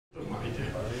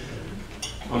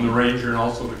on the Ranger and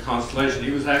also the Constellation. He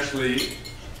was actually,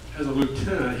 as a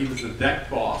lieutenant, he was the deck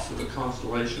boss of the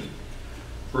Constellation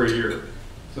for a year.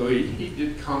 So he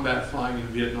did combat flying in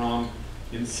Vietnam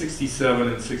in '67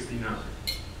 and '69.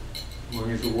 Among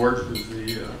his awards was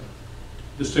the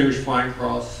Distinguished Flying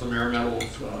Cross, some Air Medals,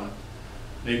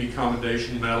 Navy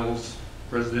Commendation Medals,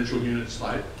 Presidential Unit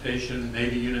Citation,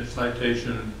 Navy Unit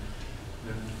Citation, and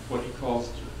what he calls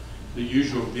the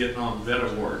usual Vietnam Vet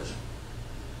Awards.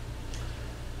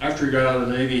 After he got out of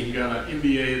the Navy, he got an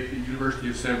MBA at the University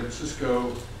of San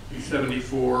Francisco. He's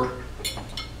 74.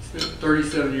 Spent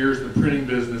 37 years in the printing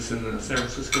business in the San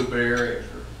Francisco Bay Area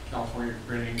for California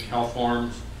Printing, Cal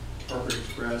Farms, Harvard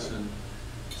Express, and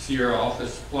Sierra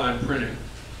Office Supply and Printing.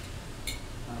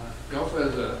 He also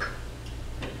has a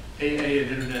AA in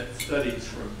Internet Studies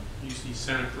from UC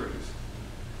Santa Cruz.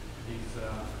 He's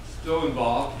still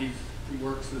involved. He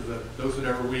works as a docent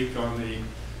every week on the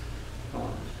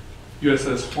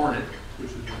USS Hornet,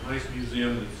 which is a nice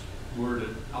museum that's moored at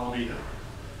Alameda.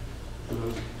 For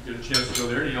those who get a chance to go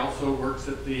there. And he also works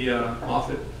at the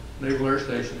Moffett Naval Air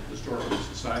Station Historical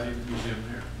Society and Museum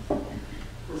there.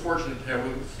 We're fortunate to have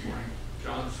with us this morning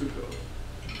John Suckow.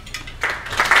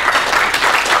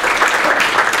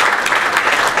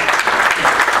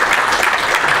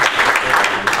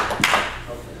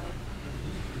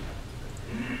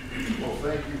 Well,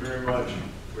 thank you very much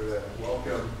for that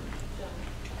welcome.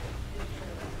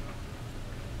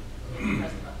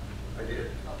 I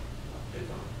did.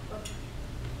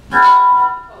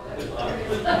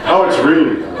 Oh, it's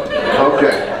really?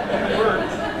 Okay.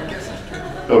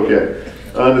 Okay.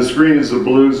 On the screen is the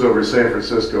blues over San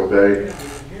Francisco Bay.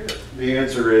 The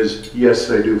answer is yes,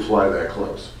 they do fly that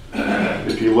close.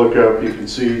 If you look up, you can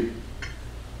see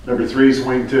number 3's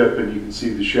wingtip, and you can see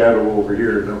the shadow over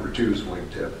here, number 2's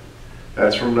wingtip.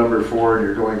 That's from number 4, and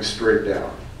you're going straight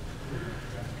down.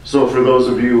 So for those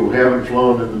of you who haven't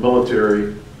flown in the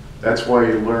military, that's why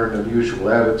you learn unusual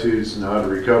attitudes and how to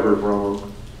recover from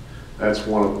them. That's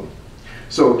one of them.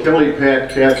 So Kelly, Pat,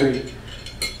 Kathy,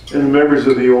 and the members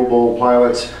of the Old Bowl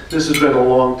pilots, this has been a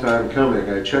long time coming.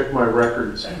 I checked my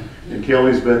records, and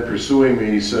Kelly's been pursuing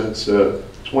me since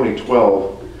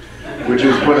 2012, which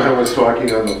is when I was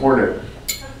talking on the Hornet.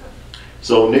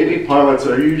 So Navy pilots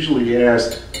are usually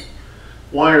asked,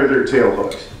 why are there tail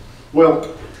hooks?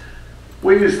 Well,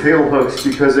 we use tail hooks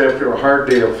because after a hard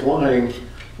day of flying,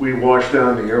 we wash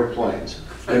down the airplanes.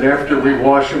 And after we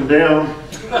wash them down,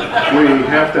 we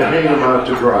have to hang them out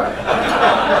to dry.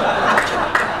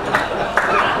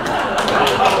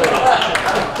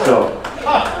 So,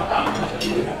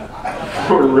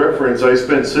 for reference, I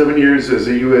spent 7 years as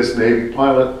a U.S. Navy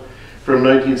pilot from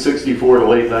 1964 to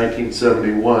late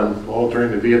 1971, all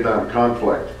during the Vietnam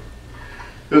conflict.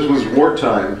 This was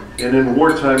wartime, and in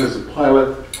wartime as a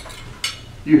pilot,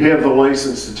 you have the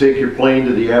license to take your plane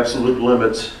to the absolute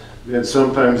limits, and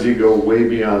sometimes you go way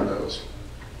beyond those.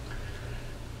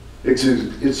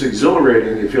 It's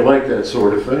exhilarating if you like that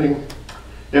sort of thing.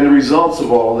 And the results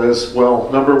of all this, well,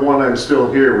 number 1, I'm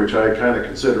still here, which I kind of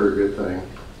consider a good thing.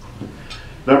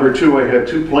 Number 2, I had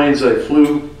 2 planes I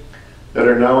flew that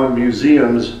are now in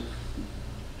museums.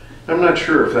 I'm not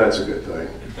sure if that's a good thing.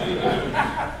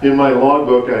 In my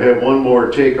logbook, I have 1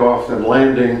 more takeoff than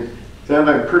landing. That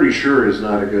I'm pretty sure is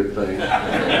not a good thing.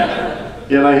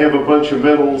 And I have a bunch of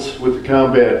medals with the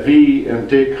Combat V, and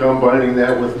combining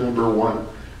that with number 1,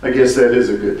 I guess that is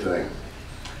a good thing.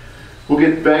 We'll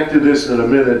get back to this in a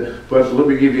minute, but let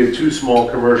me give you 2 small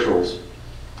commercials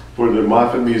for the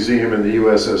Moffett Museum and the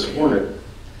USS Hornet.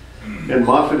 And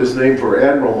Moffett is named for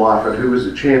Admiral Moffett, who was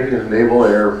a champion in naval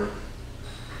air.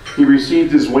 He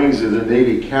received his wings as a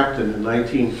Navy captain in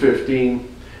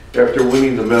 1915 after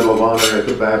winning the Medal of Honor at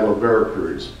the Battle of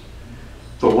Veracruz.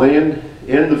 The land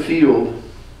and the field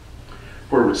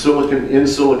in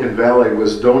Silicon Valley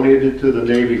was donated to the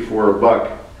Navy for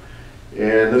 $1.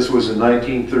 And this was in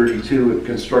 1932, and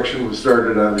construction was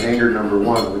started on hangar number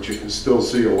 1, which you can still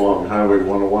see along Highway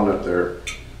 101 up there.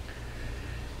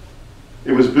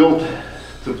 It was built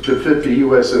to fit the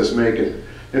USS Macon.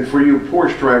 And for you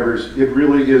Porsche drivers, it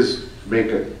really is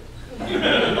Macon.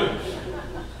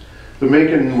 The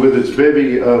Macon, with its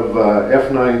bevy of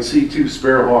F-9 C-2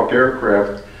 Sparrowhawk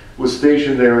aircraft, was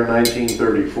stationed there in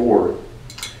 1934.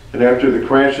 And after the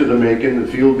crash of the Macon,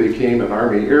 the field became an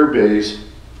Army air base.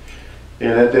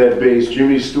 And at that base,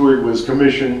 Jimmy Stewart was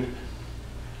commissioned.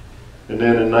 And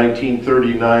then in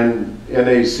 1939,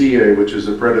 NACA, which is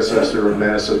a predecessor of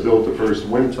NASA, built the first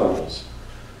wind tunnels.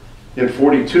 In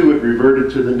 '42, it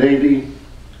reverted to the Navy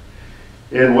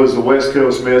and was the West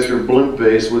Coast Master Blimp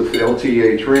Base with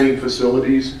LTA training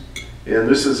facilities. And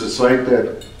this is a site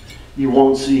that you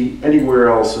won't see anywhere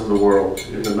else in the world.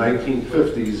 In the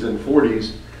 1950s and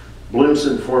 40s, blimps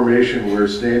in formation were a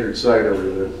standard sight over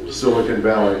the Silicon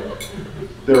Valley.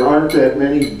 There aren't that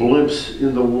many blimps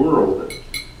in the world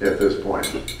at this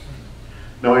point.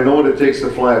 Now I know what it takes to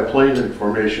fly a plane in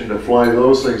formation. To fly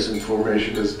those things in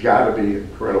formation has got to be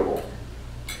incredible.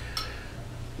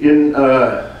 In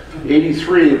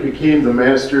 '83, it became the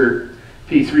master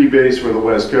P3 base for the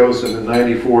West Coast in the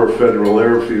 94 Federal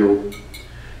Airfield.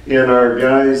 And our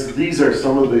guys, these are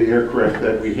some of the aircraft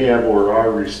that we have or are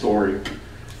restoring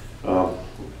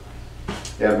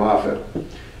at Moffett.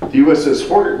 The USS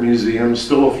Hornet Museum,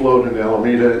 still afloat in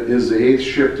Alameda, is the 8th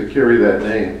ship to carry that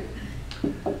name.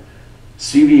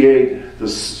 CVA, the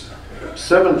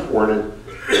 7th Hornet,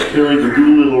 carried the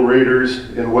Doolittle Raiders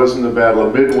and was in the Battle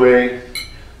of Midway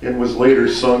and was later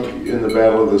sunk in the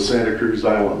Battle of the Santa Cruz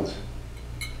Islands.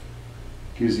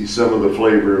 Gives you some of the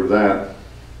flavor of that.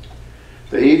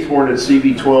 The 8th Hornet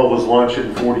CV-12 was launched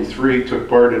in '43, took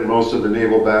part in most of the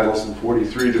naval battles in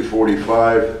 '43 to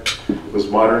 '45, was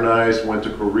modernized, went to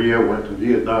Korea, went to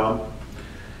Vietnam,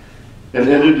 and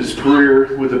ended his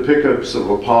career with the pickups of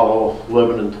Apollo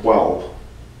 11 and 12.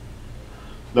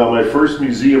 Now my first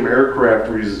museum aircraft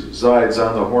resides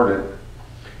on the Hornet.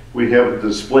 We have a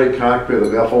display cockpit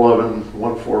of F-11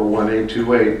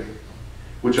 141A28,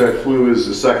 which I flew as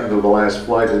the second to the last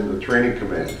flight in the training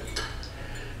command.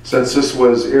 Since this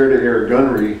was air-to-air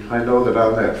gunnery, I know that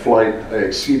on that flight I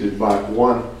exceeded Mach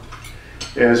 1,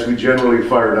 as we generally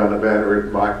fired on a battery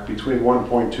at Mach between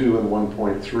 1.2 and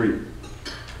 1.3.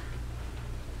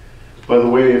 By the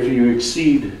way, if you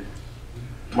exceed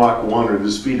Mach 1 or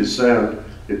the speed of sound,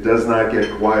 it does not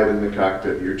get quiet in the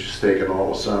cockpit. You're just taking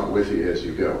all the sound with you as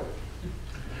you go.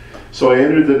 So I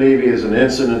entered the Navy as an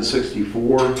ensign in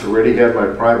 '64, already had my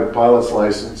private pilot's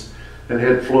license, and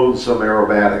had flown some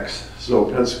aerobatics. So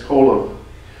Pensacola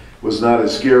was not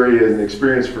as scary an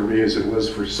experience for me as it was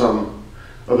for some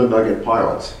of the Nugget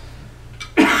pilots.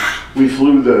 We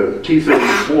flew the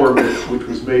T-34, which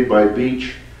was made by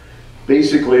Beech.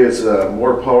 Basically, it's a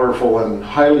more powerful and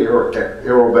highly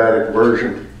aerobatic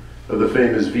version of the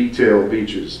famous V-tail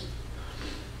Beeches.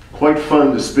 Quite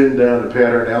fun to spin down to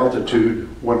pattern altitude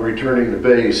when returning to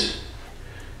base.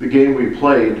 The game we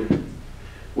played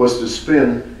was to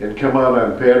spin and come out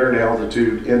on pattern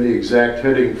altitude and the exact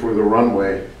heading for the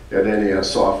runway at NAS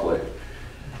Soft Lake,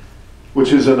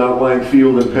 which is an outlying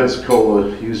field in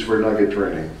Pensacola used for nugget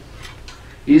training.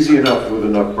 Easy enough with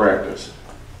enough practice.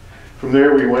 From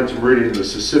there we went to Meridian,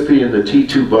 Mississippi in the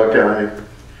T2 Buckeye.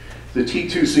 The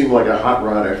T2 seemed like a hot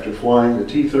rod after flying the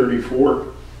T-34.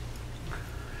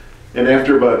 And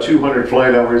after about 200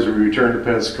 flight hours, we returned to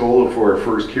Pensacola for our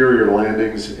first carrier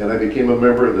landings, and I became a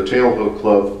member of the Tailhook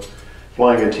Club,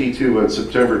 flying a T-2 on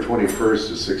September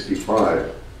 21st of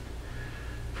 '65.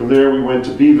 From there, we went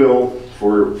to Beeville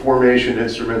for formation,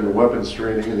 instrument, and weapons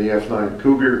training in the F-9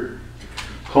 Cougar,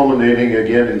 culminating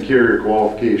again in carrier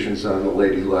qualifications on the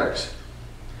Lady Lex.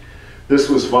 This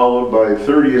was followed by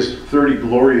 30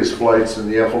 glorious flights in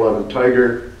the F-11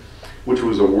 Tiger, which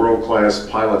was a world-class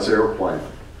pilot's airplane.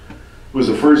 It was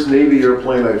the first Navy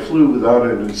airplane I flew without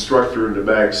an instructor in the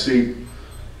back seat,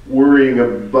 worrying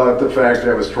about the fact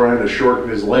I was trying to shorten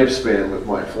his lifespan with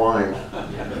my flying.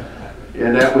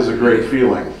 And that was a great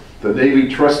feeling. The Navy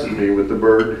trusted me with the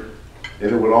bird,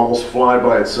 and it would almost fly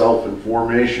by itself in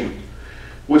formation,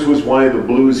 which was why the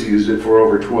Blues used it for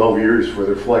over 12 years for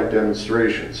their flight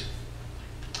demonstrations.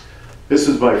 This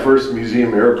is my first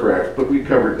museum aircraft, but we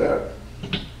covered that.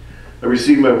 I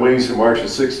received my wings in March of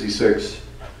 '66.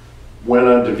 Went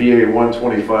on to VA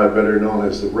 125, better known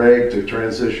as the RAG, to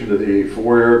transition to the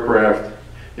A-4 aircraft.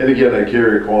 And again, I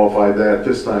carrier qualified that,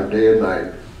 this time day and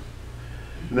night.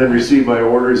 And then received my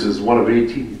orders as one of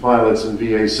 18 pilots in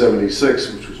VA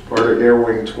 76, which was part of Air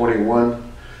Wing 21.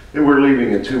 And we're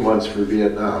leaving in 2 months for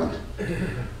Vietnam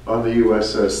on the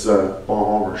USS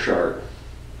Homme Richard.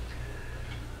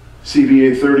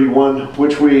 CVA 31,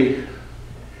 which we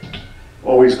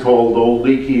always called Old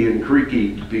Leaky and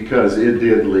Creaky because it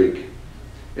did leak.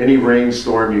 Any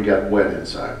rainstorm, you got wet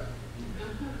inside.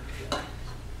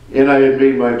 And I had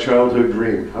made my childhood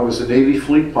dream. I was a Navy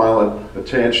fleet pilot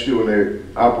attached to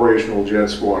an operational jet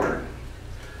squadron.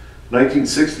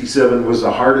 1967 was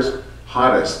the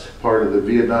hottest part of the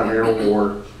Vietnam Era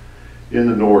War in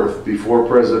the North before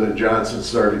President Johnson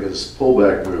started his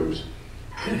pullback moves.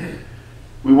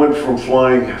 We went from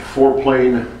flying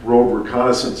 4-plane road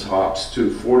reconnaissance hops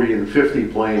to 40 and 50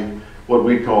 plane, what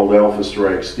we called Alpha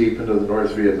Strikes, deep into the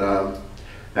North Vietnam,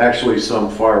 actually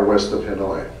some far west of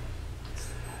Hanoi.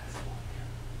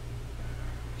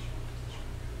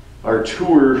 Our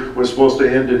tour was supposed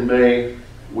to end in May.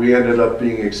 we ended up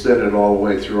being extended all the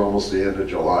way through almost the end of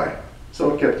July.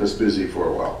 So it kept us busy for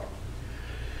a while.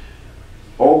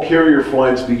 All carrier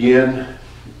flights begin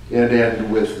and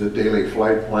end with the daily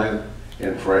flight plan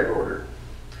and flight order.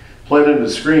 Plan on the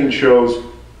screen shows,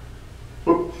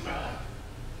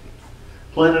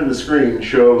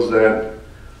 that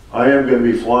I am going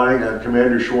to be flying on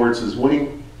Commander Schwartz's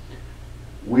wing.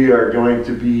 We are going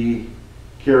to be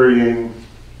carrying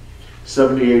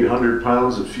 7,800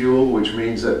 pounds of fuel, which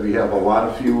means that we have a lot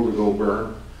of fuel to go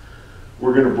burn.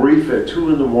 We're going to brief at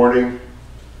 2 in the morning.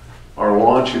 Our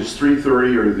launch is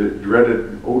 3:30, or the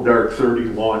dreaded dark 30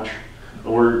 launch.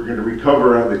 And we're going to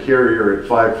recover on the carrier at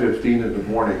 5:15 in the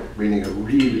morning, meaning a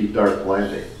really dark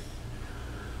landing.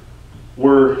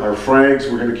 Our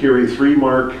frags, we're going to carry 3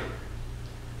 Mark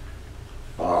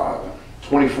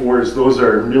 24s. Those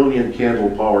are million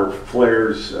candle power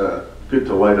flares, good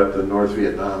to light up the North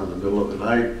Vietnam in the middle of the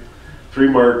night. 3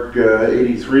 Mark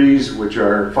 83s, which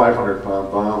are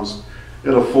 500-pound bombs,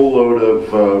 and a full load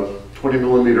of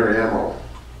 20mm ammo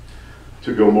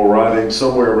to go marauding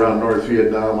somewhere around North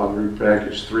Vietnam on route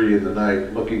package 3 in the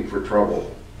night, looking for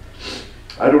trouble.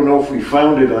 I don't know if we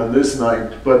found it on this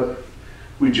night, but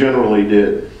we generally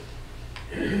did.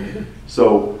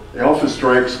 So Alpha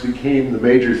strikes became the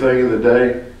major thing of the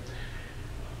day,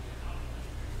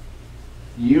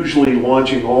 usually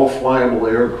launching all flyable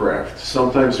aircraft.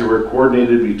 Sometimes they were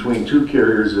coordinated between 2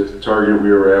 carriers if the target we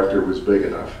were after was big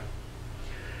enough.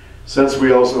 Since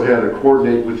we also had to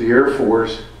coordinate with the Air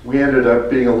Force, we ended up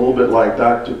being a little bit like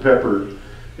Dr. Pepper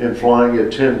and flying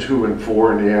at 10, 2, and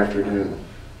 4 in the afternoon.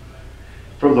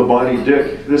 From the Bonnie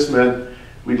Dick, this meant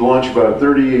we'd launch about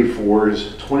 30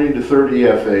 A-4s, 20 to 30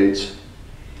 F-8s.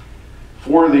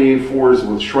 4 of the A-4s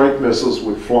with Shrike missiles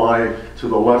would fly to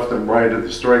the left and right of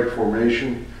the strike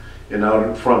formation and out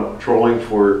in front patrolling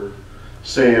for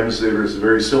SAMs. They were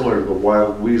very similar to the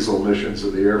Wild Weasel missions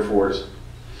of the Air Force,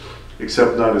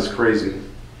 except not as crazy.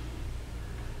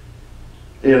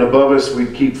 And above us,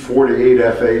 we'd keep 4 to 8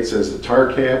 F-8s as the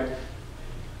tar cap.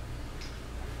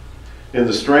 And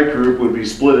the strike group would be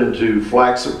split into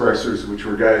flak suppressors, which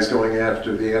were guys going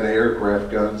after the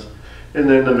anti-aircraft guns, and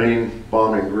then the main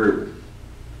bombing group.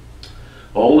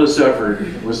 All this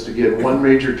effort was to get one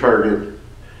major target,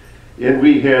 and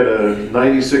we had a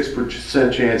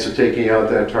 96% chance of taking out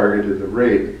that target in the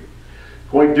raid.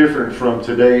 Quite different from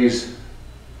today's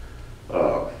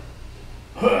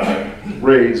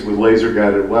raids with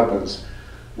laser-guided weapons.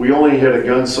 We only had a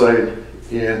gun sight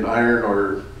and iron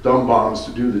or dumb bombs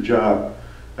to do the job.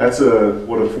 That's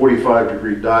what a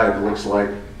 45-degree dive looks like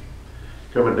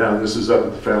coming down. This is up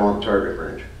at the Fallon target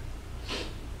range.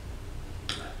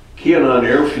 Kianon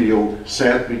Airfield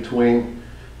sat between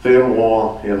Than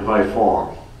Hoa and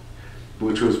Haiphong,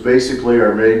 which was basically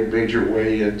our major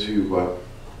way into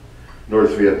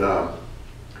North Vietnam.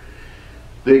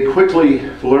 They quickly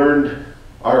learned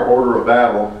our order of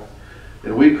battle,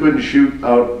 and we couldn't shoot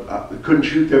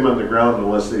them on the ground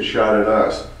unless they shot at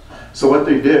us. So what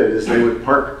they did is they would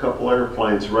park a couple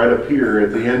airplanes right up here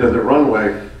at the end of the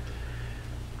runway,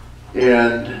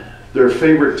 and their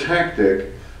favorite tactic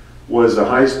was a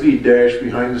high-speed dash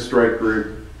behind the strike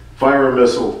group, fire a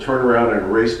missile, turn around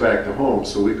and race back to home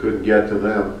so we couldn't get to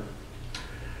them.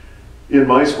 In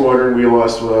my squadron, we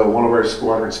lost one of our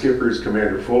squadron skippers,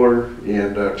 Commander Fuller,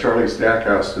 and Charlie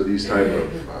Stackhouse to these type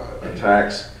of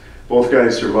attacks. Both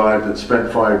guys survived and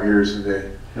spent 5 years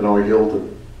in Hanoi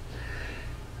Hilton.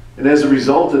 And as a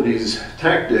result of these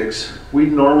tactics, we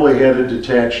normally had to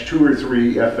detach 2 or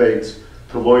 3 F-8s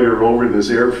to loiter over this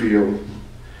airfield.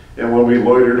 And when we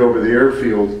loitered over the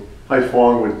airfield,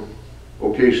 Haiphong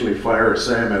would occasionally fire a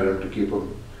SAM at him to keep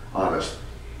him honest.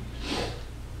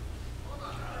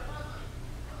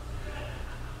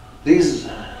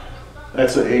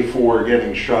 That's an A-4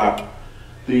 getting shot.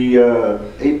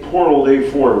 The poor old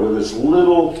A-4 with its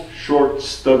little short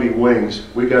stubby wings,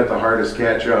 we got the hardest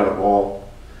catch out of all.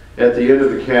 At the end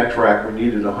of the cat track, we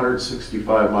needed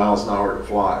 165 miles an hour to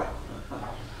fly.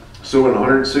 So in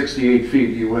 168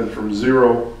 feet, you went from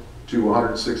 0 to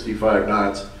 165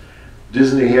 knots.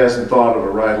 Disney hasn't thought of a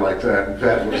ride like that. In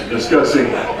fact, we were discussing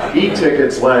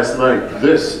e-tickets last night.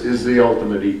 This is the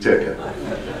ultimate e-ticket.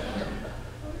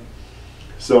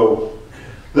 So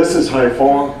this is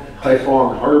Haiphong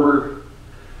Harbor.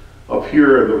 Up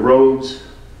here are the roads.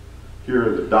 Here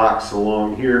are the docks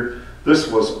along here. This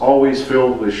was always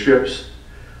filled with ships,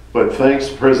 but thanks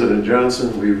to President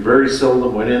Johnson, we very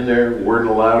seldom went in there, weren't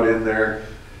allowed in there,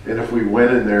 and if we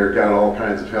went in there, got all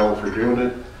kinds of hell for doing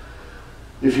it.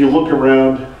 If you look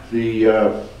around,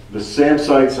 the SAM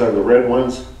sites are the red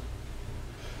ones.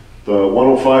 The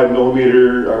 105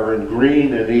 millimeter are in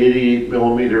green and the 88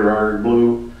 millimeter are in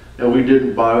blue, and we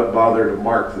didn't bother to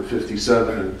mark the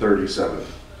 57 and 37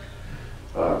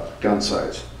 gun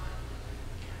sights.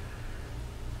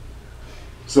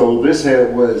 So this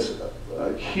was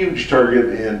a huge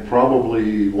target and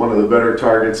probably one of the better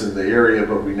targets in the area,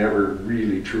 but we never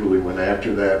really truly went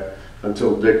after that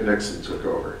until Dick Nixon took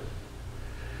over.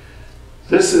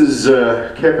 This is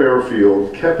Kep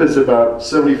Airfield. Kep is about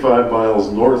 75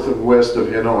 miles north and west of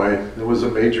Hanoi. It was a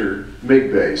major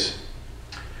MiG base.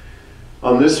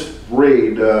 On this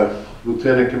raid,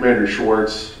 Lieutenant Commander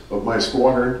Schwartz of my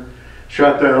squadron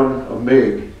shot down a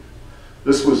MiG.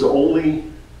 This was only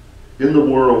in the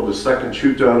world the second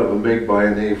shoot down of a MiG by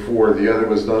an A-4. The other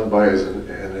was done by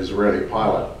an Israeli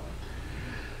pilot.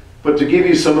 But to give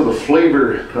you some of the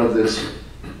flavor of this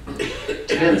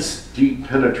intense, deep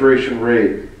penetration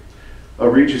raid, I'll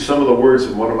read you some of the words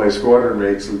of one of my squadron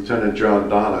mates, Lieutenant John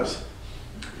Donis.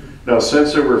 Now,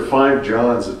 since there were 5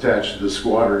 Johns attached to the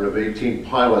squadron of 18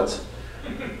 pilots,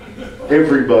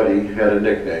 everybody had a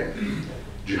nickname.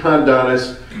 John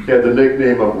Donis had the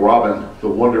nickname of Robin, the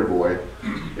Wonder Boy,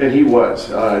 and he was.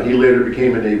 He later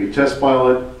became a Navy test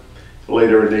pilot,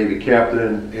 later a Navy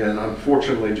captain, and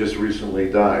unfortunately just recently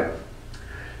died.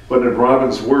 But in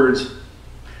Robin's words,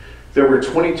 there were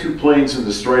 22 planes in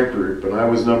the strike group, and I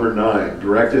was number 9,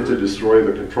 directed to destroy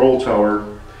the control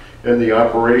tower and the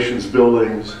operations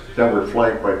buildings that were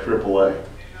flanked by AAA.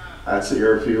 That's the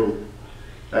airfield.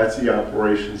 That's the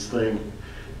operations thing.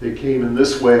 They came in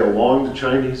this way along the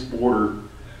Chinese border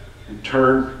and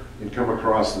turn and come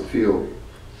across the field.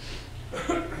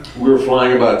 We were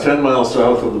flying about 10 miles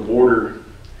south of the border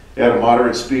at a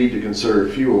moderate speed to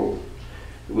conserve fuel.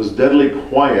 It was deadly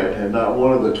quiet, and not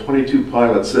one of the 22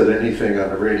 pilots said anything on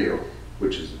the radio,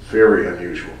 which is very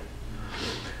unusual.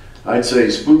 I'd say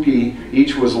spooky.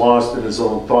 Each was lost in his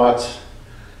own thoughts,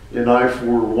 and I,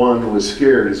 for one, was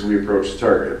scared as we approached the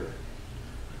target.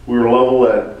 We were level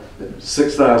at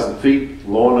 6,000 feet,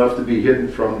 low enough to be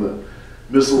hidden from the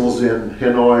missiles in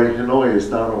Hanoi. Hanoi is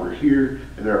down over here,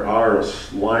 and there are a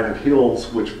line of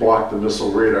hills which block the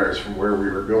missile radars from where we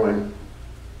were going.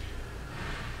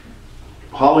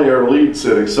 Holly, our lead,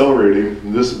 said accelerating,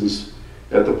 and this was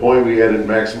at the point we had in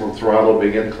maximum throttle,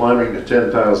 began climbing to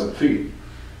 10,000 feet.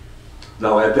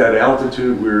 Now at that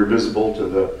altitude, we were visible to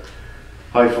the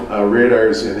high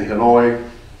radars in Hanoi,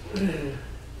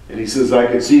 and he says, I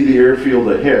could see the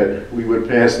airfield ahead. We would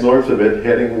pass north of it,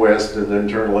 heading west, and then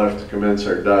turn left to commence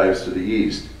our dives to the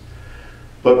east.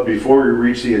 But before we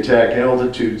reached the attack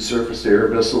altitude, surface-to-air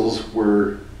missiles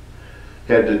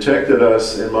had detected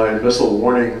us, and my missile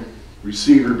warning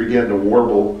receiver began to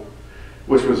warble,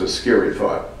 which was a scary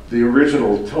thought. The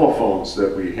original telephones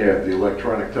that we had, the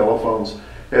electronic telephones,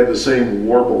 had the same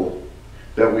warble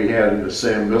that we had in the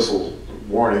SAM missile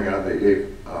warning on the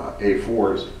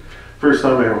A4s. First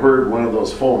time I heard one of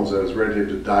those phones, I was ready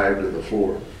to dive to the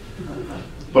floor.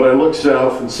 But I looked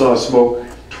south and saw smoke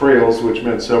trails, which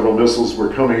meant several missiles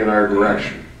were coming in our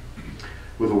direction.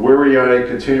 With a wary eye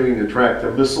continuing to track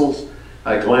the missiles,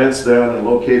 I glanced down and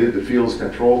located the field's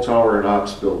control tower and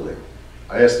ops building.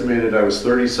 I estimated I was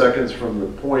 30 seconds from the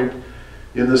point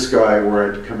in the sky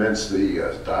where I'd commenced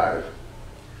the dive.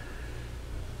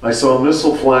 I saw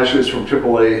missile flashes from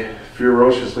AAA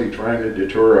ferociously trying to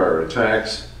deter our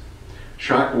attacks.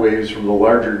 Shock waves from the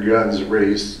larger guns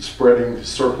raised, spreading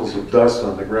circles of dust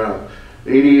on the ground.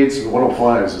 88s and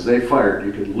 105s, as they fired,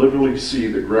 you could literally see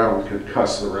the ground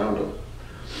concuss around them.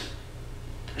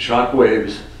 Shock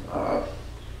waves,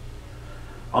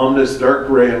 ominous dark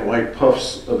gray and white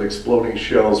puffs of exploding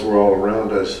shells were all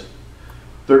around us.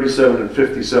 37 and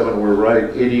 57 were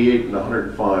right, 88 and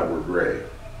 105 were gray.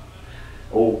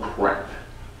 Oh crap.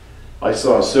 I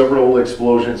saw several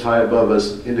explosions high above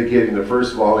us, indicating the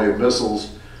first volley of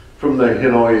missiles from the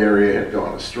Hanoi area had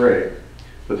gone astray.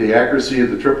 But the accuracy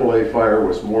of the AAA fire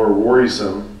was more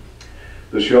worrisome.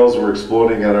 The shells were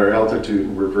exploding at our altitude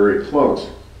and were very close.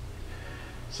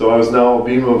 So I was now a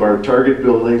beam of our target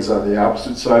buildings on the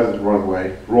opposite side of the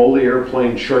runway, rolled the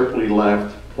airplane sharply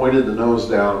left, pointed the nose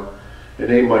down, and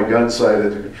aimed my gun sight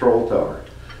at the control tower.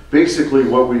 Basically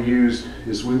what we used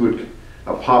is we would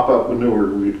a pop-up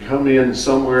maneuver. We'd come in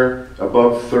somewhere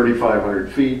above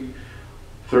 3,500 feet,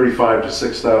 35 to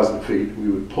 6,000 feet. We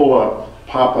would pull up,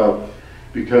 pop up.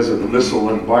 Because of the missile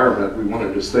environment, we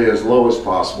wanted to stay as low as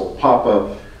possible, pop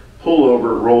up, pull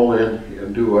over, roll in,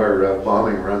 and do our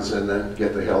bombing runs, and then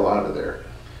get the hell out of there.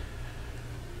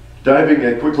 Diving,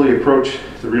 I quickly approached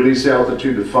the release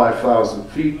altitude of 5,000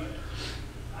 feet,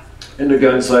 and the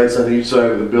gun sights on each side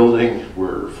of the building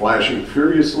were flashing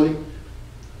furiously.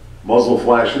 Muzzle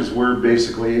flashes were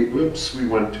basically, whoops, we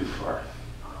went too far.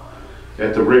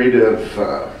 At the rate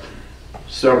of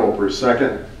several per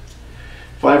second.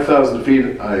 5,000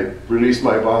 feet, I released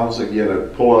my bombs again, a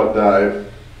pull-out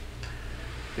dive.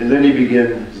 And then he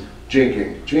began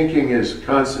jinking. Jinking is a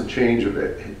constant change of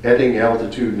heading,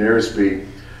 altitude, and airspeed.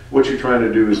 What you're trying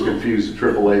to do is confuse the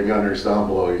AAA gunners down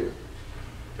below you.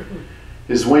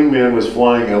 His wingman was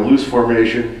flying a loose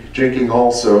formation, jinking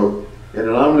also, and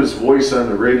an ominous voice on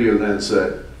the radio then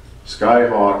said,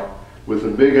 "Skyhawk, with the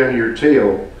big on your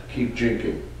tail, keep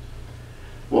jinking."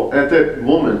 Well, at that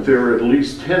moment, there were at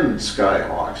least 10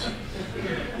 Skyhawks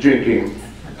jinking.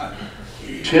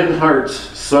 10 hearts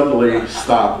suddenly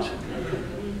stopped,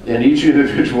 and each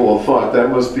individual thought, that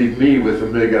must be me with the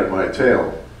MiG on my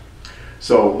tail.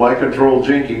 So my controlled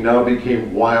jinking now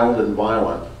became wild and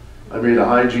violent. I made a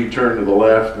high G turn to the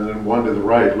left and then one to the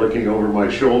right, looking over my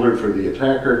shoulder for the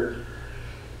attacker.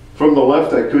 From the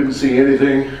left, I couldn't see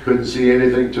anything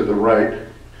to the right.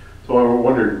 So I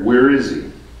wondered, where is he?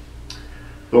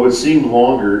 Though it seemed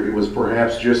longer, it was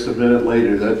perhaps just a minute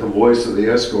later that the voice of the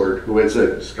escort, who had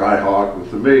said, "Skyhawk with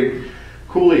the MiG,"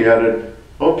 coolly added,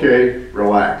 "Okay,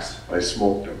 relax." I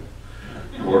smoked him,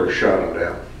 or shot him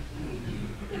down.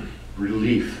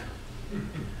 Relief.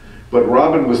 But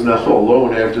Robin was now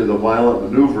alone after the violent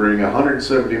maneuvering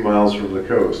 170 miles from the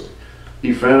coast.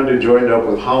 He found and joined up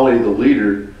with Holly, the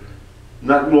leader,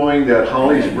 not knowing that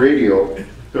Holly's radio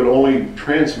could only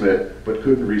transmit but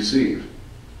couldn't receive.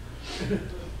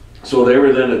 So they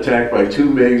were then attacked by 2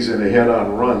 MiGs in a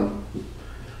head-on run.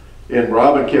 And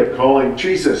Robin kept calling,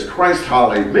 "Jesus Christ,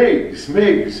 Holly, MiGs,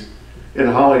 MiGs." And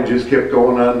Holly just kept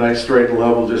going on nice straight and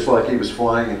level, just like he was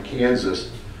flying in Kansas.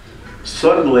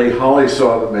 Suddenly, Holly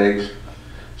saw the MiGs,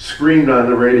 screamed on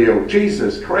the radio,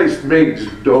 "Jesus Christ, MiGs,"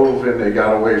 dove, and they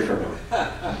got away from him.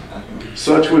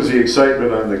 Such was the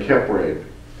excitement on the Kep raid.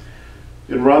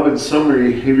 In Robin's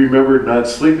summary, he remembered not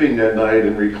sleeping that night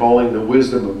and recalling the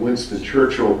wisdom of Winston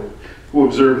Churchill, who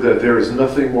observed that there is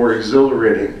nothing more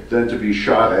exhilarating than to be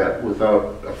shot at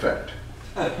without effect.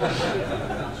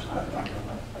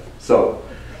 So,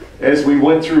 as we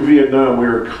went through Vietnam, we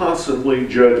were constantly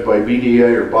judged by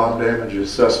BDA, or bomb damage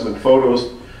assessment photos,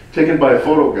 taken by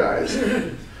photo guys.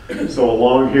 So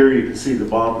along here you can see the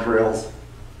bomb trails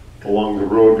along the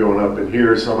road going up in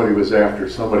here. Somebody was after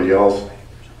somebody else.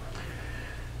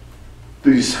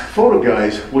 These photo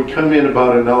guys would come in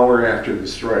about an hour after the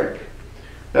strike.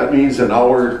 That means an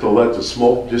hour to let the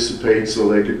smoke dissipate so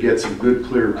they could get some good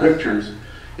clear pictures.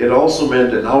 It also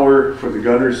meant an hour for the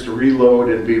gunners to reload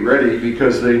and be ready,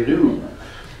 because they knew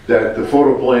that the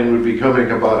photo plane would be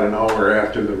coming about an hour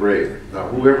after the raid. Now,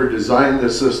 whoever designed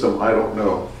this system, I don't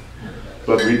know,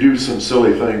 but we do some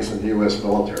silly things in the US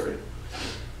military.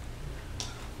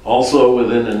 Also,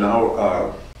 within an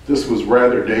hour, this was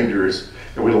rather dangerous,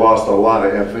 and we lost a lot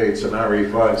of F-8s and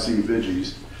RE-5C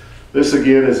Vigies. This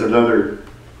again is another,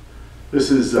 this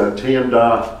is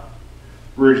Tamda.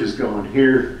 Bridge is going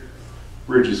here.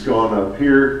 Bridge is gone up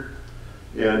here,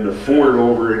 and the fort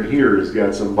over in here has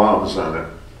got some bombs on it.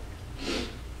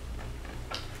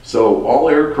 So all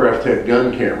aircraft had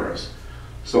gun cameras.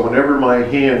 So whenever my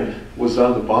hand was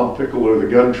on the bomb pickle or the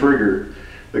gun trigger,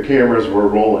 the cameras were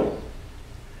rolling.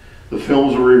 The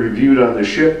films were reviewed on the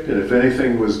ship, and if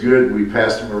anything was good, we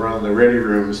passed them around the ready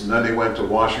rooms, and then they went to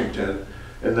Washington,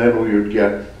 and then we would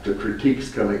get the critiques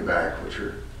coming back, which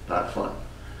are not fun.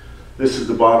 This is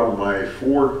the bottom of my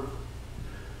 4.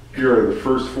 Here are the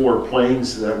first 4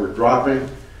 planes that were dropping.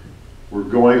 We're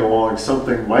going along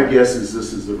something, my guess is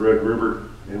this is the Red River,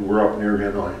 and we're up near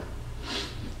Hanoi.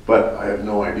 But I have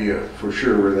no idea for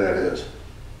sure where that is.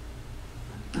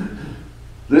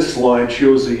 This slide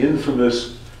shows the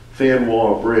infamous Than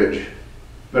Wall Bridge,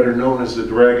 better known as the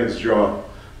Dragon's Jaw.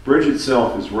 Bridge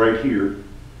itself is right here.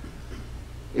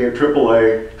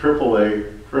 AAA, AAA,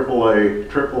 AAA,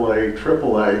 AAA,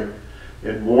 AAA,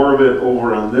 and more of it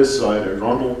over on this side. Our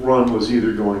normal run was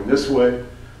either going this way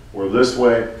or this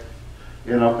way,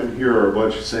 and up in here are a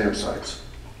bunch of SAM sites.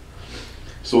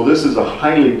 So this is a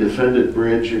highly defended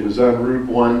bridge. It was on Route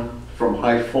 1 from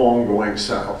Haiphong going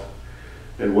south.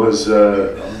 It was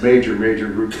a major, major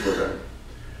route for them.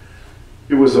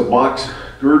 It was a box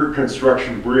girder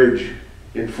construction bridge,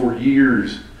 and for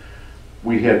years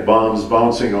we had bombs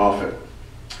bouncing off it.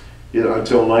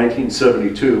 Until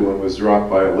 1972, when it was dropped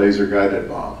by a laser-guided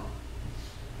bomb.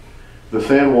 The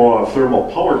Than Wall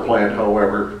thermal power plant,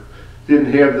 however,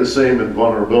 didn't have the same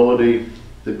invulnerability.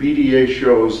 The BDA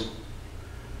shows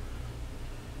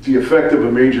the effect of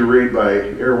a major raid by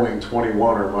Air Wing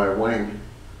 21, or my wing.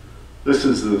 This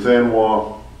is the Than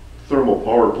Wall thermal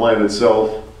power plant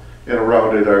itself, and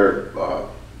around it are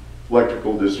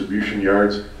electrical distribution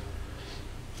yards.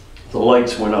 The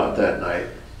lights went out that night.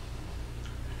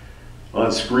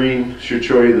 On screen should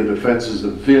show you the defenses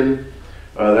of Vinh.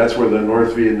 That's where the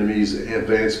North Vietnamese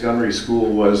Advanced Gunnery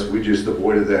School was. We just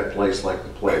avoided that place like the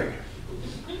plague.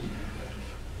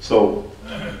 So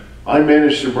I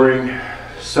managed to bring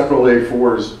several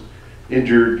A4s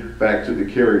injured back to the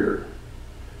carrier.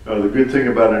 The good thing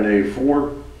about an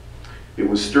A4, it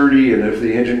was sturdy, and if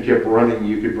the engine kept running,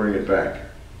 you could bring it back.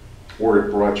 Or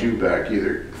it brought you back,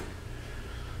 either.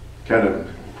 Kind of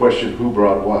question who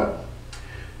brought what.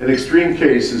 An extreme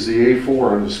case is the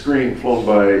A4 on the screen, flown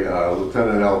by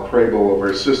Lieutenant Al Crabo of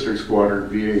our sister squadron,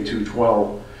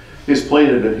 VA-212. His plane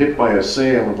had been hit by a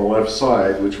SAM on the left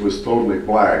side, which was totally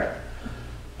black.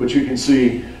 But you can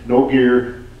see no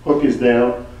gear, hook is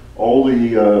down, all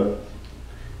the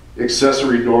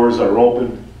accessory doors are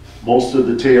open, most of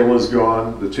the tail is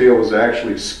gone. The tail is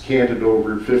actually canted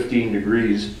over 15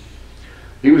 degrees.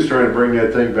 He was trying to bring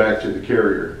that thing back to the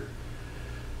carrier.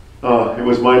 It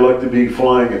was my luck to be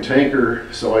flying a tanker,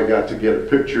 so I got to get a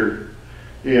picture.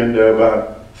 And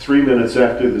about 3 minutes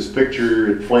after this picture,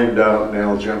 it flamed out and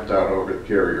Al jumped out over the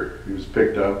carrier. He was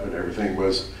picked up and everything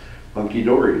was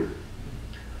hunky-dory.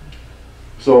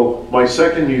 So my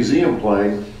second museum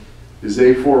plane is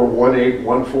A4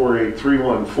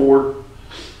 18148-314,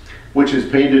 which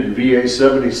is painted in VA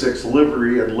 76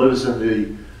 livery and lives in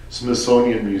the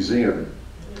Smithsonian Museum.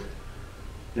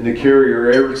 In the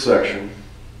carrier air section,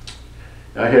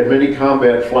 I had many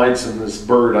combat flights in this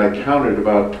bird. I counted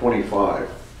about 25.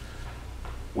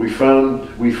 We found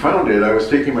it. I was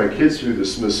taking my kids through the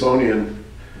Smithsonian.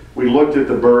 We looked at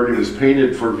the bird. It was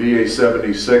painted for VA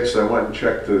 76. I went and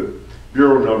checked the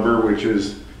bureau number, which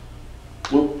is,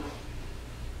 whoop,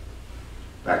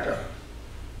 back up,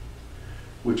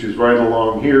 which is right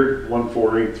along here,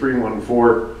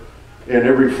 148314. And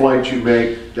every flight you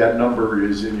make, that number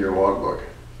is in your logbook.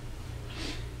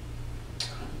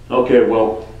 Okay,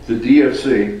 well, the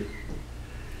DFC,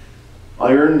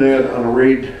 I earned that on a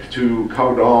raid to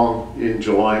Cao Dong in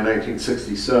July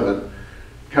 1967.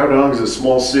 Cao Dong is a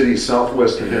small city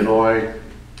southwest of Hanoi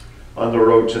on the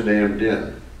road to Nam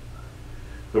Dinh.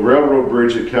 The railroad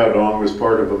bridge at Cao Dong was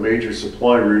part of a major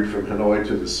supply route from Hanoi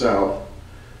to the south,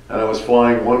 and I was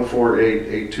flying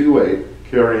 148-828,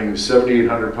 carrying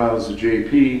 7,800 pounds of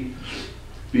JP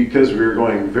because we were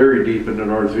going very deep into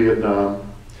North Vietnam,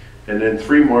 and then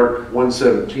 3 Mark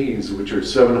 117s, which are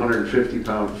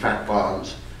 750-pound fat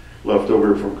bombs left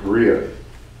over from Korea.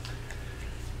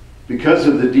 Because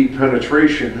of the deep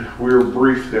penetration, we were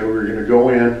briefed that we were going to go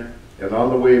in, and on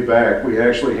the way back, we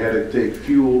actually had to take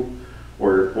fuel,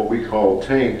 or what we call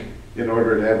tank, in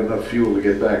order to have enough fuel to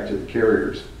get back to the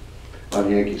carriers on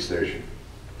Yankee Station.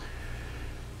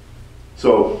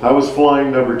 So I was flying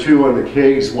number 2 on the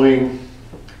Kaig's wing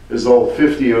as all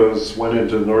 50 of us went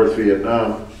into North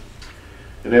Vietnam.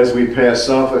 And as we passed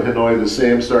south of Hanoi, the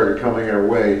SAM started coming our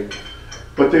way.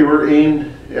 But they were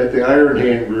aimed at the Iron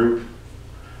Hand group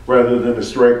rather than the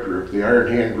strike group. The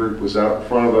Iron Hand group was out in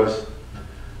front of us.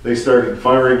 They started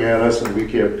firing at us and we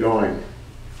kept going.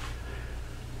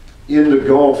 In the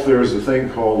Gulf, there was a thing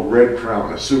called Red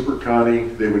Crown, a super Connie.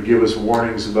 They would give us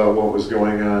warnings about what was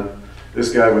going on.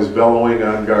 This guy was bellowing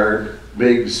on guard,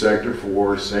 MiG Sector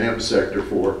 4, SAM Sector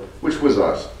 4, which was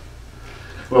us.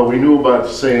 Well, we knew about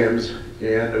the SAMs,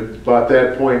 and about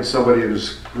that point, somebody in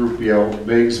this group yelled,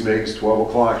 MiGs, MiGs, 12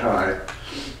 o'clock high.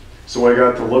 So I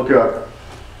got to look up,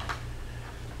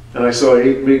 and I saw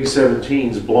 8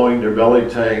 MiG-17s blowing their belly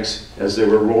tanks as they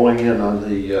were rolling in on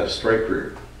the strike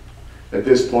group. At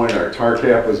this point, our tar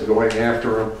cap was going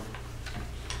after them,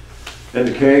 and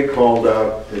the CAG called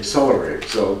out, accelerate.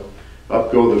 So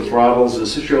up go the throttles,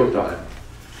 this is showtime.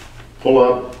 Pull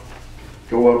up,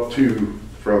 go up to,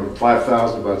 from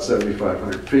 5,000 to about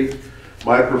 7,500 feet.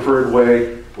 My preferred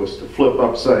way was to flip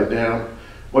upside down.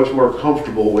 Much more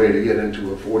comfortable way to get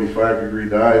into a 45-degree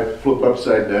dive, flip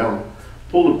upside down,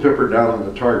 pull the pipper down on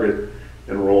the target,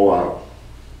 and roll out.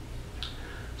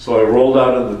 So I rolled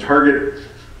out on the target,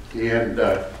 and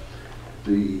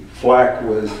the flak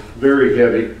was very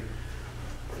heavy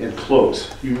and close.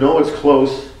 You know it's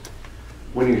close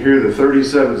when you hear the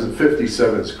 37s and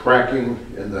 57s cracking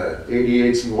and the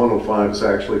 88s and 105s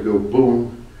actually go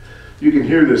boom. You can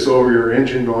hear this over your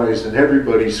engine noise and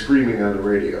everybody screaming on the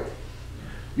radio.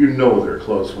 You know they're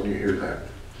close when you hear that.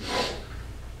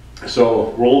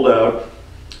 So rolled out,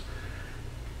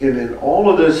 and in all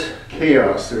of this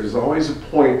chaos, there's always a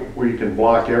point where you can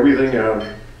block everything out,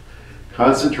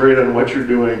 concentrate on what you're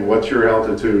doing, what your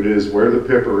altitude is, where the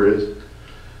pipper is.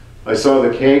 I saw the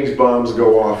CAG's bombs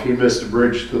go off. He missed a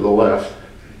bridge to the left.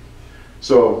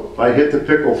 So I hit the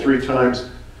pickle 3 times,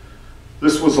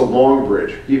 This was a long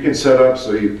bridge. You can set up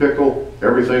so you pickle,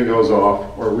 everything goes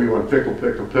off, or we went pickle,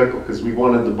 pickle, pickle, because we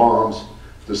wanted the bombs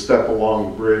to step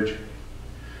along the bridge.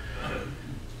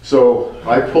 So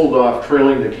I pulled off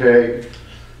trailing the keg,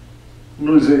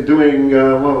 doing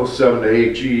 7 to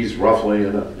 8 Gs roughly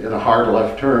in a hard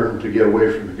left turn to get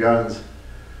away from the guns.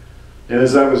 And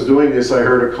as I was doing this, I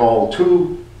heard a call,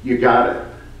 2, you got it.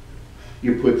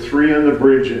 You put 3 on the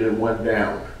bridge and it went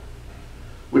down,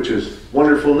 which is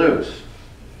wonderful news.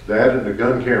 That and the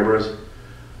gun cameras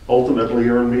ultimately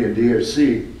earned me a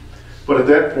DFC. But at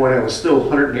that point, I was still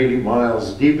 180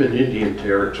 miles deep in Indian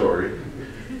territory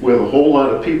with a whole lot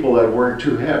of people that weren't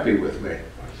too happy with me.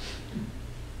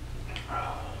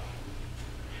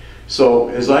 So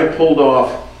as I pulled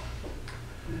off,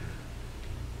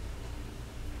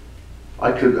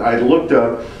 I looked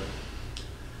up.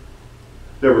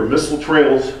 There were missile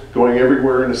trails going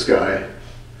everywhere in the sky.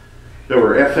 There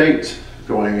were F-8s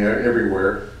going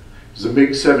everywhere. There's a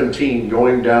MiG-17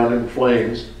 going down in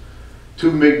flames.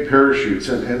 2 MiG parachutes,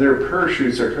 and their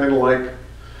parachutes are kind of like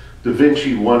Da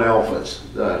Vinci 1 Alphas.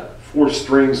 4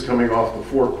 strings coming off the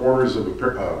 4 corners of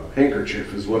a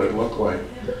handkerchief is what it looked like.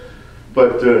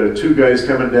 But 2 guys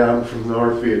coming down from the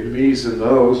North Vietnamese in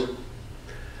those,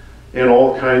 and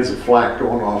all kinds of flak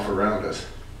going off around us.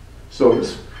 So,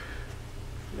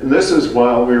 and this is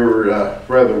while we were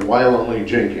rather violently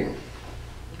jinking.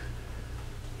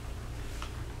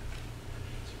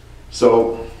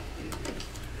 So,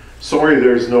 sorry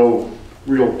there's no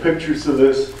real pictures of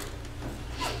this.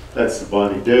 That's the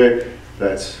Bonnie Dick.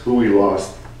 That's who we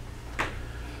lost.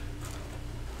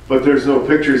 But there's no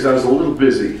pictures. I was a little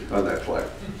busy on that flight.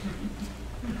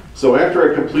 So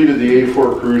after I completed the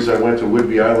A-4 cruise, I went to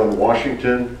Whidbey Island,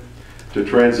 Washington, to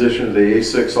transition to the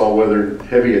A-6 all-weather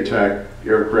heavy attack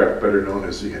aircraft, better known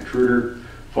as the Intruder,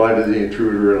 fly to the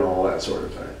Intruder and all that sort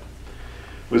of thing.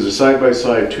 It was a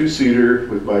side-by-side 2-seater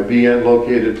with my BN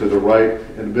located to the right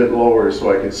and a bit lower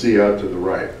so I could see out to the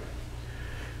right.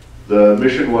 The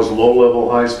mission was a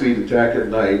low-level, high-speed attack at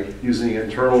night using the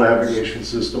internal navigation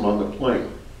system on the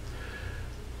plane.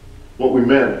 What we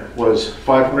meant was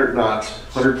 500 knots,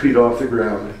 100 feet off the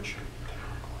ground,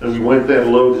 and we went that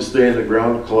low to stay in the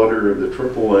ground clutter of the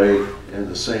AAA and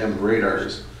the SAM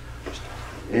radars,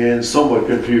 and somewhat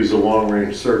confuse the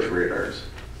long-range search radars.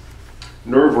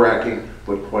 Nerve-wracking,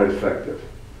 but quite effective.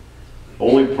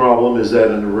 Only problem is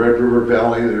that in the Red River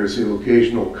Valley, there's the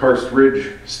occasional karst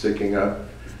ridge sticking up,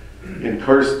 and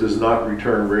karst does not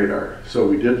return radar, so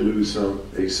we did lose some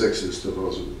A6s to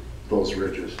those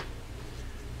ridges.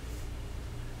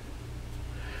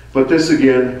 But this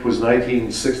again was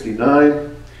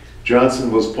 1969.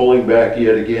 Johnson was pulling back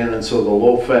yet again, and so the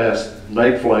low-fast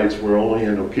night flights were only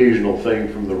an occasional thing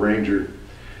from the Ranger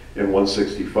in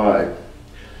 165.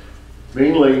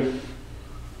 Mainly,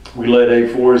 we led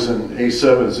A4s and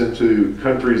A7s into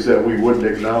countries that we wouldn't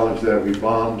acknowledge that we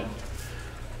bombed,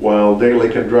 while daily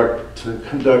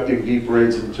conducting deep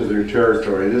raids into their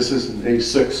territory. This is an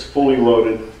A6 fully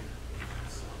loaded,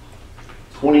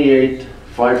 28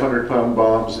 500-pound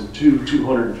bombs and 2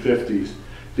 250s.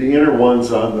 The inner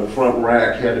ones on the front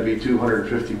rack had to be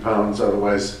 250 pounds,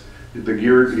 otherwise the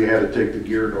gear, you had to take the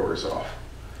gear doors off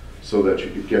so that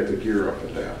you could get the gear up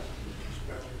and down.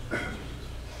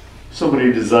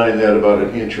 Somebody designed that about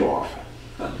an inch off.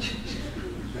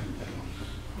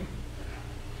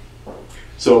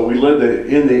 So we led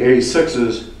in the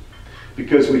A6s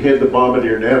because we had the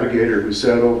bombardier navigator who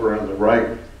sat over on the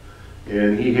right,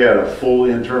 and he had a full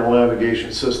internal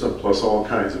navigation system plus all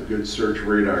kinds of good search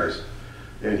radars.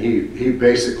 And he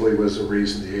basically was the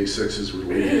reason the A6s were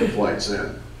leading the flights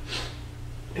in.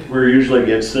 We were usually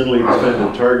against thinly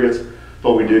defended targets,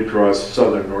 but we did cross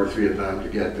southern North Vietnam to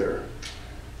get there.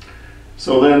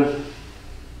 So then,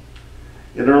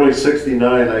 in early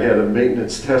 '69, I had a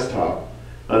maintenance test hop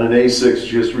on an A6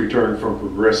 just returned from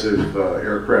progressive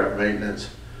aircraft maintenance,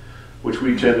 which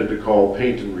we tended to call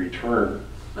paint and return.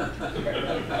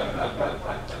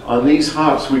 On these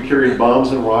hops, we carried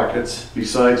bombs and rockets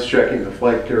besides checking the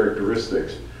flight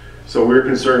characteristics. So we were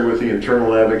concerned with the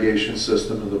internal navigation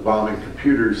system and the bombing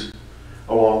computers,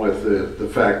 along with the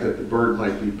fact that the bird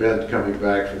might be bent coming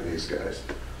back from these guys.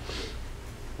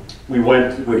 We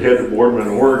headed to Boardman,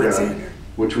 Oregon,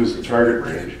 which was the target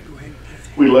range.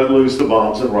 We let loose the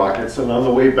bombs and rockets, and on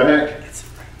the way back,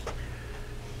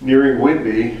 nearing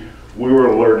Whidbey, we were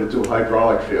alerted to a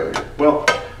hydraulic failure. Well,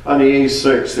 on the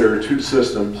A6, there are 2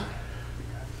 systems,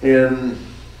 and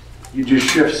you just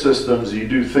shift systems, you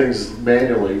do things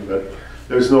manually, but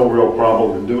there's no real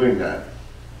problem in doing that.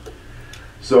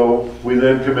 So we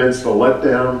then commenced a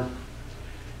letdown,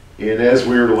 And as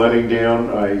we were letting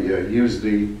down, I used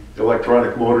the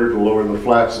electronic motor to lower the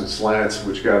flaps and slats,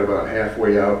 which got about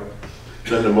halfway out.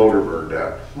 Then the motor burned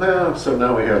out. Well, so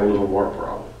now we had a little more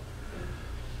problem.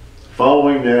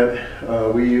 Following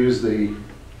that, we used the,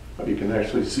 you can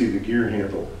actually see the gear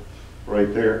handle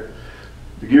right there.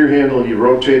 The gear handle, you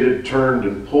rotated, turned,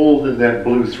 and pulled, and that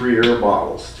blew 3 air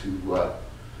bottles to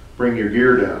bring your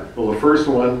gear down. Well, the first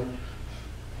one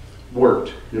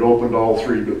worked. It opened all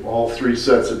three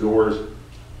sets of doors.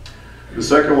 The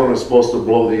second one was supposed to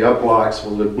blow the up locks.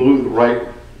 Well, it blew the right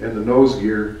and the nose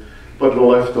gear, but it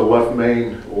left the left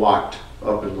main locked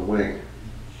up in the wing.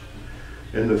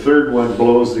 And the third one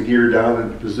blows the gear down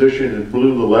into position and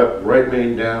blew the right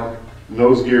main down.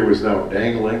 Nose gear was now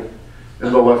dangling,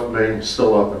 and the left main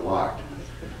still up and locked.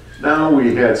 Now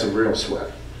we had some real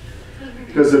sweat,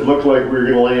 because it looked like we were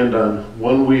going to land on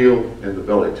one wheel and the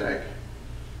belly tank.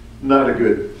 Not a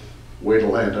good way to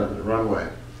land on the runway.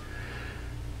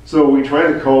 So we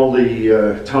tried to call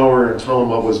the tower and tell them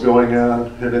what was going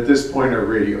on, and at this point our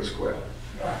radios quit.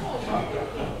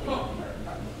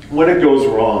 When it goes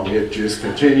wrong, it just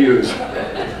continues.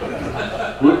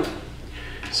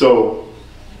 So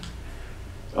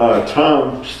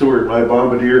Tom Stewart, my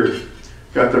bombardier,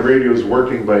 got the radios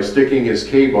working by sticking his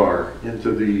K-bar into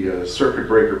the circuit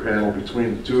breaker panel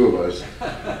between the two of us.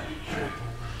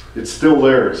 It's still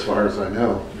there as far as I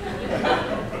know.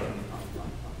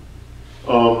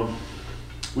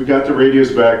 We got the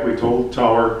radios back, we told the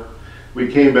tower,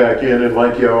 we came back in, and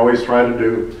like you always try to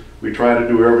do, we tried to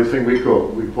do everything we could.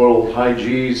 We pulled high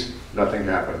G's, nothing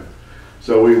happened.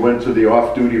 So we went to the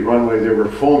off-duty runway. They were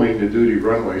foaming the duty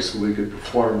runway so we could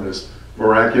perform this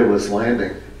miraculous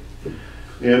landing.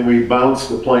 And we bounced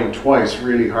the plane twice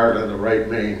really hard on the right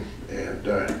main, and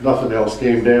nothing else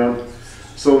came down.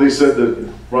 So they said the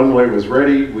runway was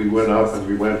ready. We went up and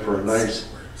we went for a nice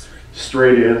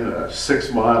straight in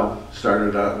 6 mile,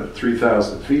 started out at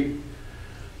 3,000 feet,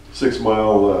 6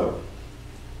 mile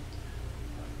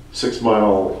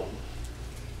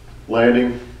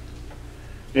landing.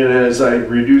 And as I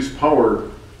reduced power,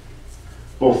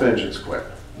 both engines quit.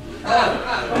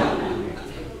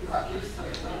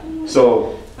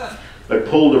 So I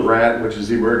pulled a rat, which is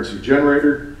the emergency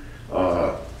generator,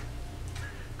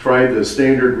 tried the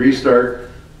standard restart,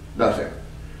 nothing.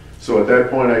 So at that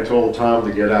point I told Tom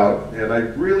to get out, and I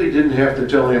really didn't have to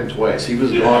tell him twice. He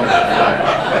was gone at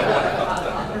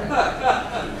the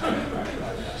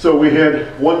time. So we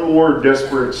had one more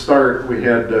desperate start. We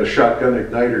had shotgun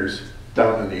igniters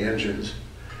down in the engines.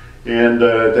 And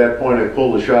at that point I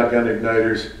pulled the shotgun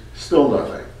igniters, still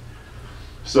nothing.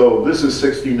 So this is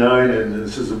 69 and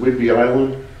this is a Whidbey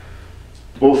Island.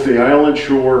 Both the island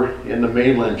shore and the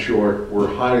mainland shore were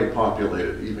highly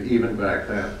populated, even back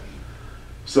then.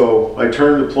 So I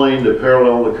turned the plane to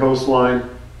parallel the coastline,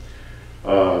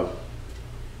 wrote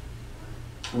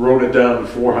it down to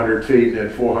 400 feet, and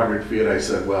at 400 feet I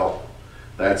said, well,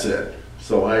 that's it.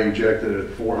 So I ejected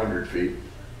at 400 feet.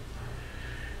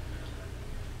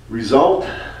 Result,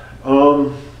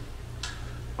 I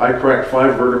cracked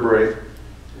 5 vertebrae.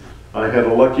 I had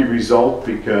a lucky result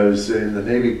because in the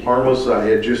Navy parlance, I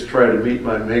had just tried to meet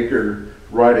my maker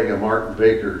riding a Martin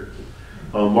Baker.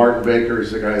 Martin Baker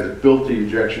is the guy that built the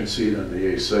ejection seat on the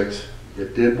A6.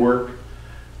 It did work.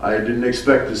 I didn't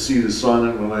expect to see the sun,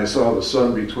 and when I saw the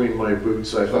sun between my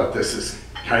boots, I thought, this is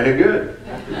kind of good.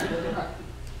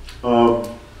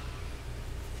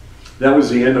 That was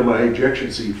the end of my ejection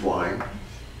seat flying.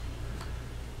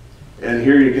 And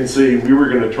here you can see we were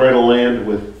going to try to land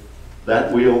with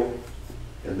that wheel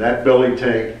and that belly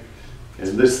tank and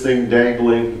this thing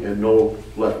dangling and no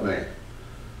left main.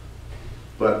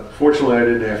 But fortunately I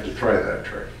didn't have to try that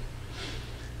trick.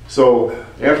 So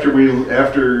after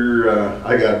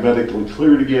I got medically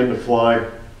cleared again to fly,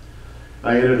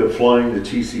 I ended up flying the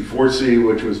TC4C,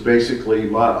 which was basically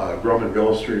Grumman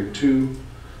Gulfstream 2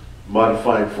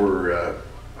 modified for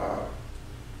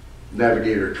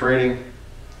navigator training.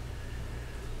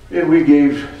 And we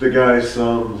gave the guys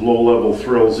some low-level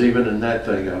thrills, even in that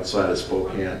thing outside of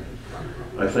Spokane.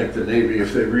 I think the Navy,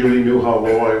 if they really knew how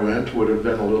low I went, would have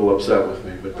been a little upset with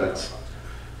me, but that's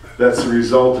the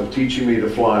result of teaching me to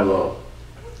fly low.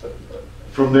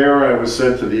 From there, I was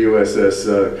sent to the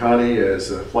USS Connie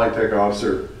as a flight tech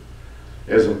officer.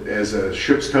 As a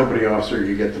ship's company officer,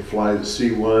 you get to fly the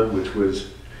C-1, which was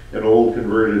an old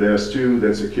converted S-2.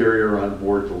 That's a carrier on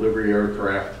board delivery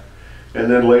aircraft. And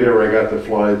then later I got to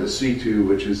fly the C2,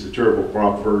 which is the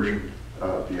turboprop version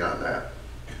beyond that.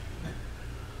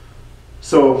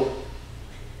 So,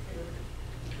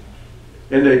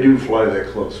 and they do fly that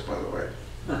close, by the way.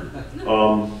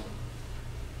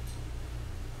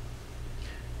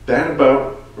 That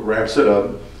about wraps it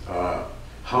up.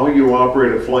 How you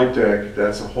operate a flight deck,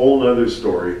 that's a whole nother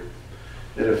story.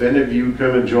 And if any of you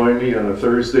come and join me on a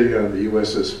Thursday on the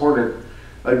USS Hornet,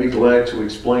 I'd be glad to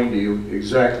explain to you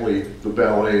exactly the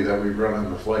ballet that we run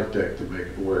on the flight deck to make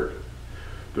it work.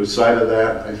 Beside of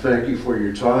that, I thank you for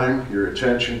your time, your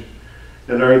attention,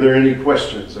 and are there any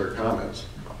questions or comments?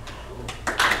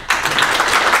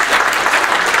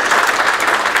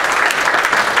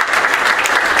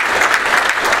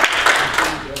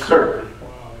 Sir.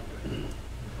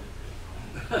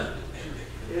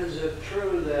 Is it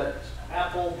true that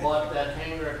Apple bought that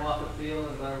hangar at Moffett Field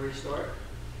and going to restore it?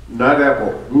 Not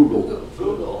Apple, Google.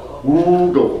 Google.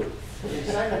 Google. The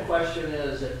second question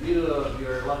is, in view of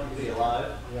your lucky to be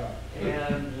alive,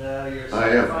 and your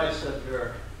sacrifice of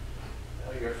your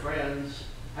friends,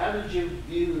 how did you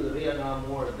view the Vietnam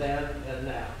War then and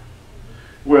now?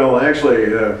 Well, actually,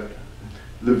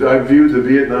 I view the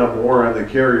Vietnam War on the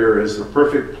carrier as the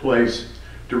perfect place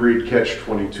to read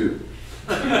Catch-22.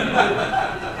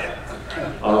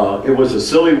 It was a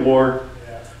silly war.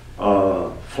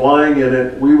 Flying in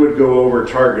it, we would go over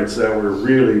targets that were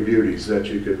really beauties, that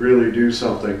you could really do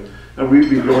something, and we'd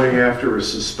be going after a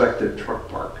suspected truck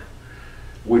park,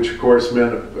 which of course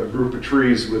meant a group of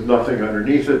trees with nothing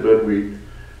underneath it, but we'd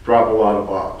drop a lot of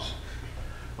bombs.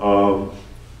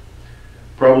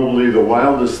 Probably the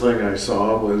wildest thing I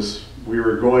saw was we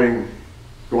were going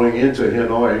into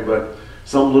Hanoi, but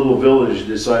some little village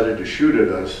decided to shoot at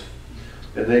us,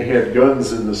 and they had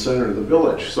guns in the center of the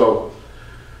village. So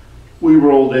we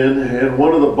rolled in, and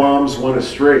one of the bombs went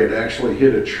astray. It actually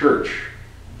hit a church.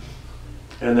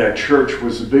 And that church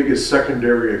was the biggest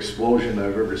secondary explosion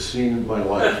I've ever seen in my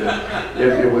life.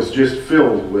 It was just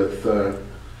filled with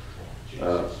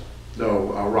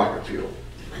rocket fuel.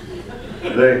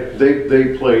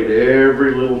 They played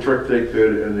every little trick they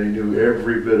could, and they knew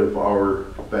every bit of our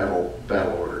battle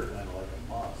order.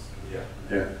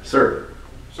 Yeah, sir.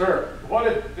 Sir, what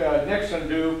did Nixon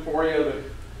do for you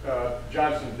that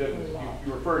Johnson didn't?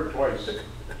 You referred twice.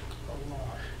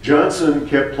 Johnson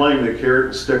kept playing the carrot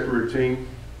and stick routine,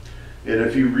 and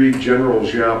if you read General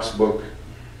Giap's book,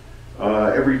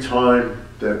 every time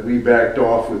that we backed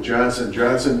off with Johnson,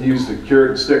 Johnson used the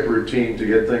carrot and stick routine to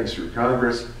get things through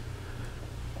Congress.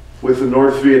 With the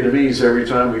North Vietnamese, every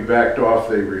time we backed off,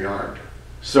 they rearmed.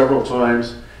 Several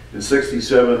times. In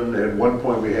 '67, at one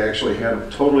point, we actually had them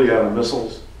totally out of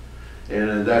missiles,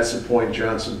 and that's the point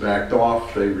Johnson backed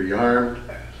off. They rearmed.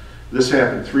 This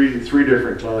happened three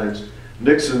different times.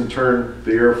 Nixon turned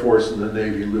the Air Force and the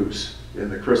Navy loose in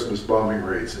the Christmas bombing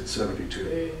raids in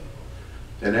 '72.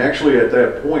 And actually, at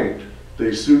that point,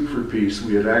 they sued for peace.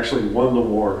 We had actually won the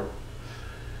war.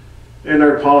 And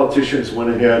our politicians went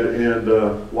ahead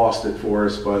and lost it for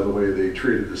us by the way they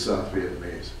treated the South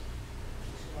Vietnamese.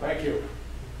 Thank you.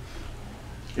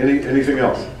 Anything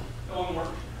else? One more.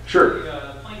 Sure.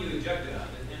 The plane you ejected on,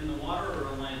 in the water or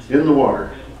on land? In the water.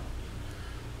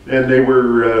 And they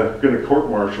were going to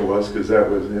court-martial us because that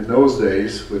was, in those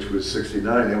days, which was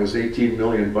 '69, that was $18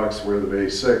 million worth of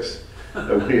A6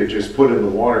 that we had just put in the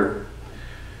water.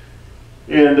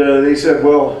 And they said,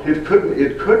 well, it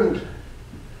couldn't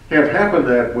have happened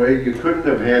that way. You couldn't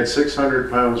have had 600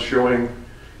 pounds showing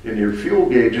in your fuel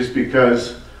gauges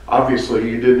because obviously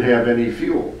you didn't have any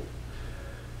fuel.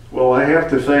 Well, I have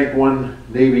to thank one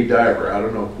Navy diver. I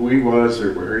don't know who he was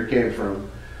or where he came from,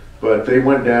 but they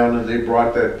went down and they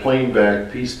brought that plane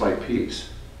back piece by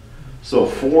piece. So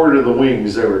 4 to the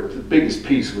wings, the biggest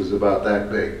piece was about that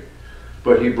big.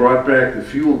 But he brought back the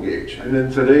fuel gauge. And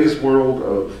in today's world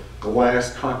of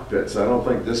glass cockpits, I don't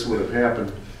think this would have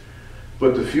happened.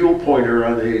 But the fuel pointer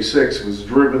on the A6 was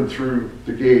driven through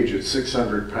the gauge at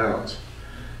 600 pounds.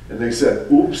 And they said,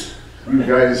 oops, you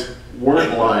guys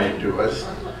weren't lying to us.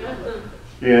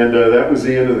 And that was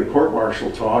the end of the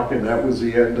court-martial talk, and that was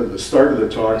the end of the start of the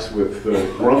talks with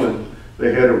Grumman.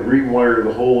 They had to rewire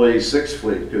the whole A6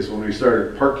 fleet, because when we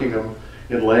started parking them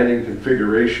in landing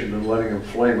configuration and letting them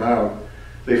flame out,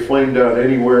 they flamed out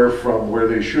anywhere from where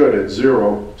they should at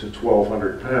 0 to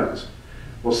 1,200 pounds.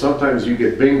 Well, sometimes you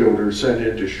get bingo sent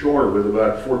into shore with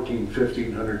about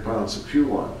 1,500 pounds of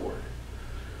fuel on board.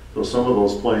 So some of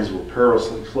those planes were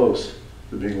perilously close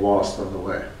to being lost on the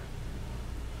way.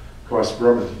 Cost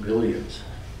Grumman millions.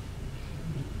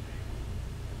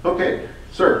 Okay,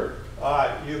 sir.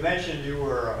 You mentioned you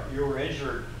were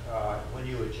injured when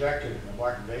you ejected in the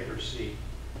Martin Baker seat,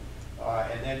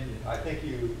 and then I think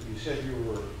you said you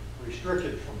were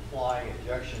restricted from flying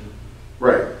ejection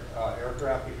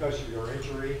aircraft because of your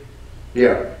injury.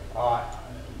 Yeah.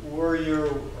 Were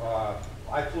you?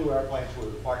 I flew airplanes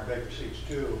with Martin Baker seats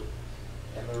too,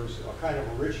 and there was a kind of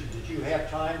a rigid. Did you have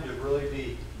time to really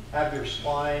be have your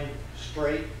spine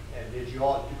straight? And did you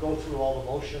go through all the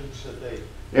motions that they?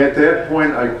 At that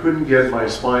point, I couldn't get my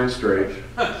spine straight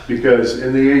because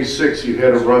in the A6, you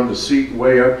had to run the seat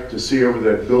way up to see over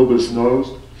that bulbous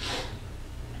nose.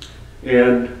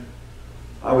 And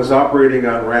I was operating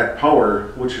on rat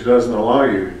power, which doesn't allow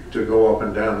you to go up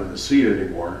and down in the seat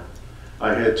anymore.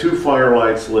 I had 2 fire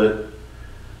lights lit.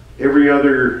 Every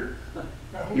other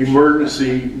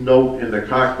emergency note in the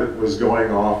cockpit was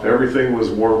going off. Everything was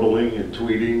warbling and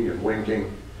tweeting and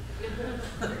winking.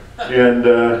 And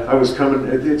I was coming,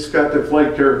 it's got the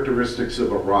flight characteristics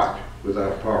of a rock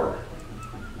without power.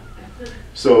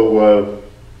 So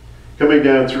coming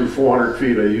down through 400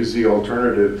 feet, I used the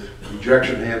alternative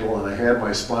ejection handle, and I had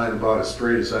my spine about as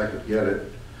straight as I could get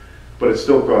it. But it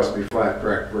still cost me 5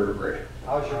 cracked vertebrae.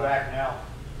 How's your back now?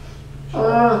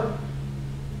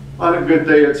 On a good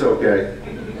day, it's okay.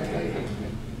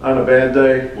 On a bad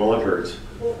day, well, it hurts.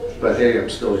 But hey, I'm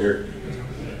still here.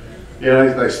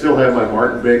 Yeah, I still have my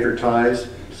Martin Baker ties,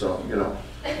 so, you know,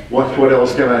 what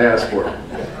else can I ask for?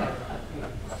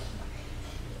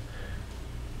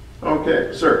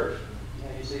 Okay, sir.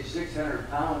 Yeah, you say 600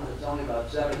 pounds, it's only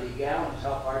about 70 gallons.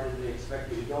 How far did they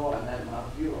expect you to go on that amount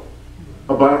of fuel?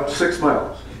 About 6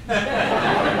 miles.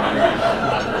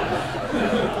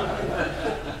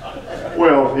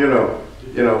 Well, you know,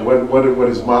 what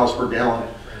is miles per gallon?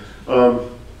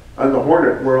 On the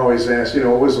Hornet, we're always asked, you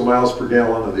know, what was the miles per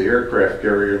gallon of the aircraft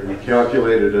carrier? We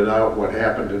calculated it out, what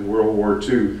happened in World War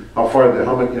II, how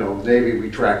many, you know, Navy, we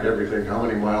tracked everything, how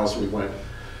many miles we went,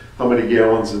 how many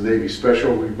gallons of Navy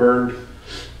Special we burned.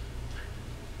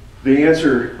 The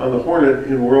answer on the Hornet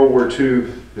in World War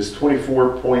II is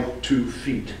 24.2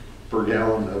 feet per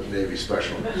gallon of Navy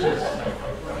Special.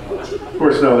 Of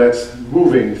course, now that's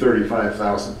moving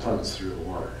 35,000 tons through the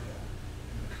water.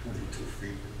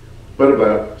 But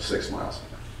about 6 miles.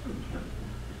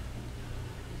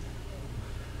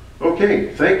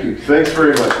 Okay, thank you. Thanks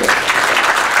very much.